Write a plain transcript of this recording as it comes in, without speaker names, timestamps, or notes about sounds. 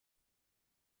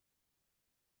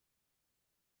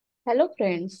Hello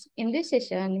friends, in this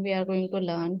session we are going to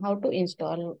learn how to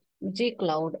install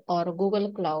gcloud or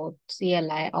Google Cloud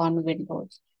CLI on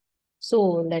Windows. So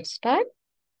let's start.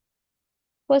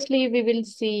 Firstly, we will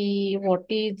see what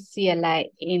is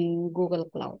CLI in Google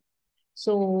Cloud.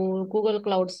 So Google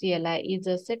Cloud CLI is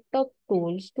a set of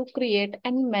tools to create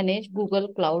and manage Google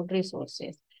Cloud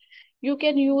resources. You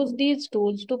can use these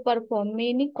tools to perform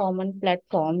many common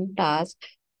platform tasks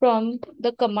from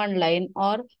the command line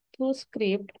or through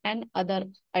script and other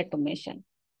automation.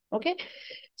 Okay,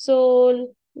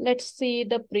 so let's see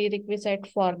the prerequisite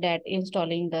for that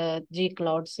installing the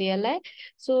gcloud CLI.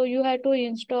 So you have to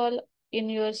install in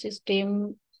your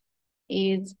system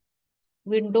is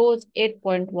Windows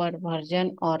 8.1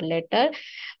 version or later,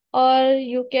 or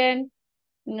you can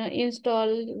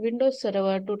install Windows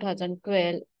Server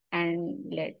 2012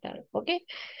 and later. Okay,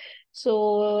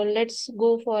 so let's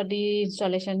go for the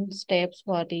installation steps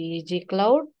for the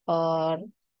gcloud or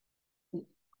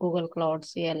Google Cloud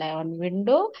CLI on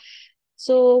Windows.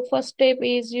 So first step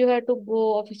is you have to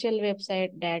go official website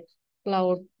that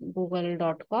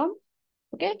cloudgoogle.com.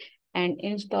 Okay, and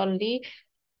install the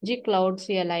gcloud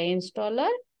CLI installer,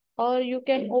 or you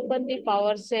can open the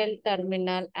PowerShell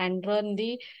terminal and run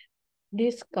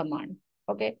this command.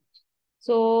 Okay,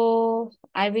 so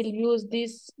I will use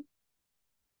this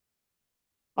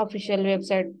official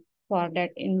website for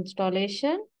that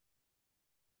installation.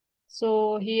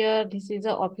 So here this is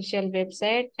the official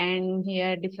website, and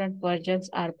here different versions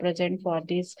are present for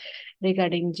this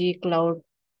regarding gcloud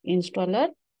installer.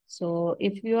 So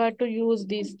if you are to use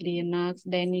this Linux,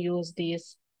 then use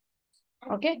this.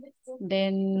 Okay,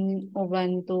 then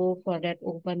Ubuntu, for that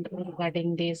Ubuntu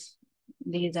regarding this,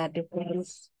 these are the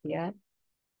files here.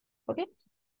 Okay,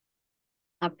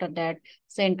 after that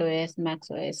CentOS,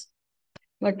 MacOS,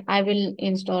 but I will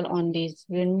install on this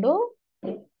window,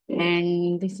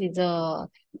 and this is a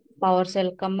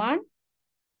PowerShell command.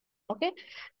 Okay,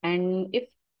 and if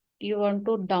you want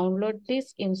to download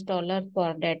this installer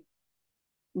for that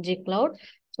gcloud,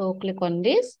 so click on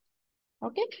this.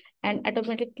 Okay, and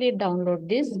automatically download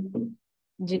this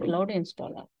gcloud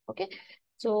installer. Okay,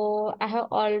 so I have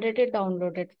already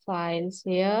downloaded files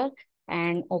here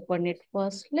and open it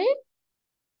firstly.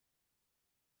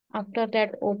 After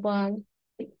that open,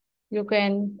 you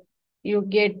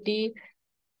get the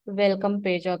welcome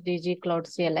page of the gcloud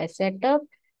CLI setup,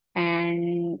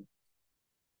 and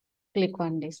click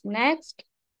on this next,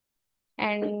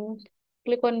 and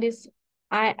click on this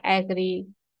I agree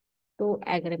to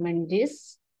agreement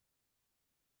this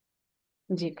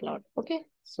gcloud. Okay,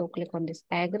 so click on this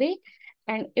agree,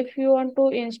 and if you want to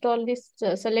install this,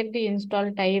 select the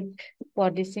install type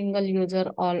for the single user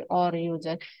or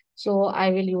user. So I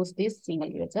will use this single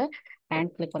user, and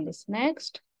click on this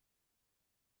next,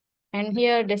 and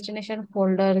here destination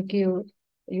folder queue,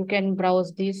 you can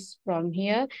browse this from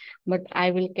here, but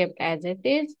I will keep as it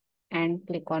is, and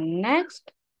click on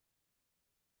next.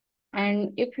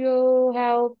 And if you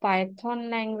have Python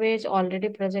language already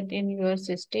present in your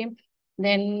system,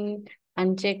 then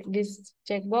uncheck this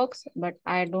checkbox. But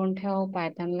I don't have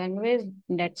Python language.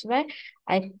 That's why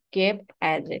I kept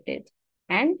as it is.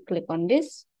 And click on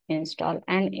this install.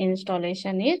 And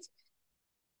installation is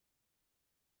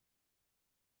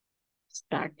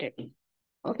started.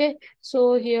 Okay.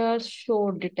 So here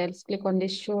show details. Click on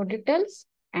this show details.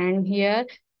 And here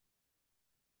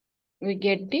we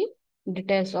get the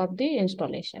details of the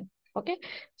installation. Okay.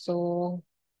 So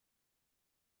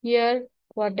here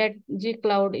for that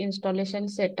gcloud installation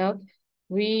setup,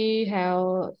 we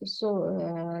have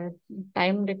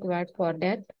time required for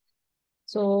that.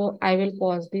 So I will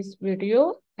pause this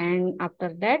video, and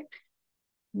after that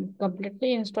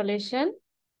completely installation,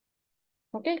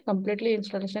 okay, completely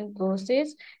installation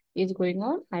process is going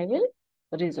on. I will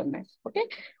resume it. Okay,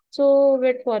 so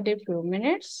wait for the few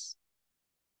minutes.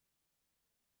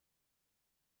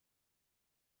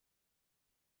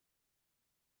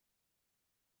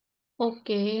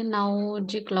 Okay, now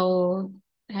gcloud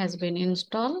has been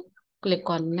installed. Click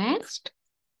on next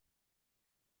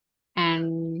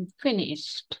and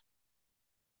finished.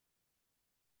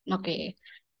 Okay,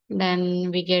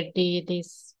 then we get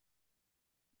this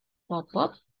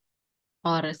pop-up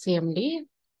or CMD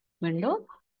window.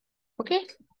 Okay,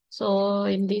 so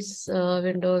in this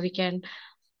window we can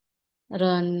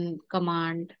run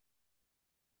command.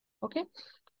 Okay,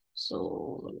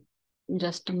 so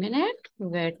just a minute,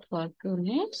 wait for 2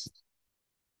 minutes.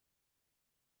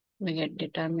 We get the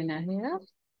terminal here.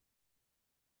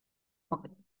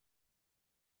 Okay,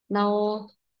 now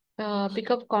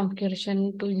pick up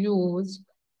configuration to use.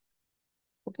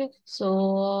 Okay,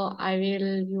 so I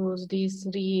will use this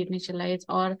reinitialize,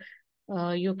 or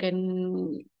you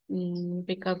can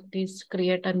pick up this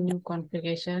create a new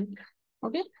configuration.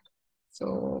 Okay,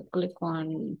 so click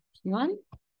on one,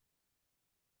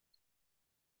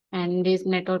 and this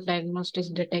network diagnostics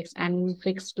detects and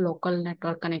fix local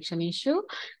network connection issue,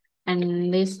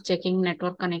 and this checking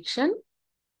network connection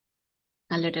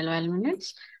a little while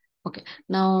minutes. Okay,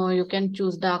 now you can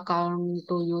choose the account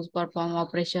to use perform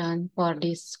operation for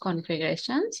these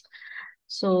configurations.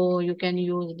 So you can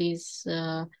use this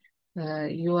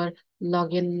your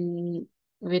login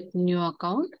with new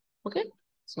account. Okay,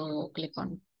 so click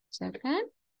on second,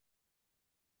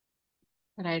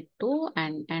 write to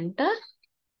and enter.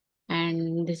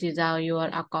 And this is how your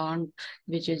account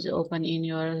which is open in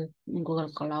your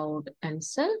Google Cloud and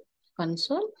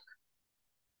console.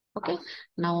 Okay,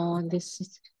 now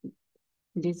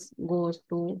this goes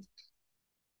to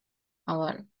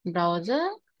our browser,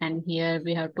 and here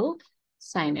we have to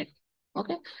sign it.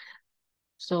 Okay,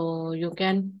 so you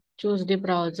can choose the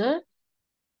browser,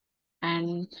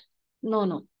 and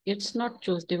no, it's not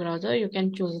choose the browser, you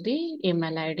can choose the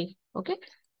email ID. Okay,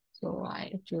 so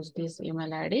I choose this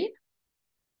email ID.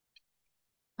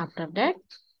 After that,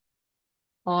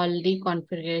 all the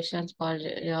configurations for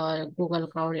your Google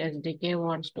Cloud SDK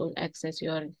wants to access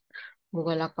your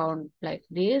Google account like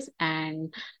this,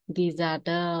 and this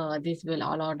will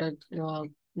allow the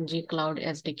gcloud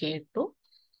SDK too.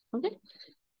 Okay,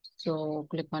 so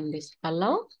click on this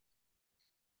allow.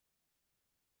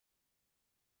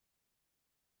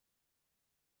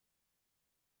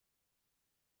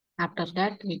 After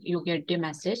that, you get the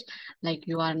message like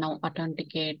you are now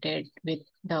authenticated with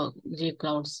the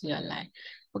gcloud CLI.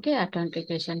 Okay,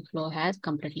 authentication flow has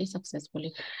completely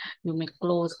successfully. You may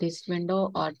close this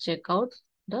window or check out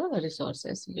the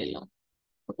resources below.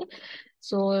 Okay,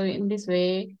 so in this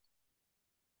way,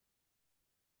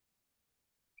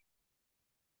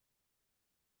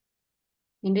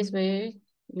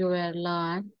 you will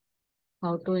learn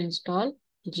how to install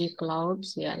gcloud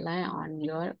CLI on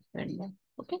your window.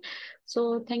 Okay,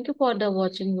 so thank you for the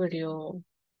watching video.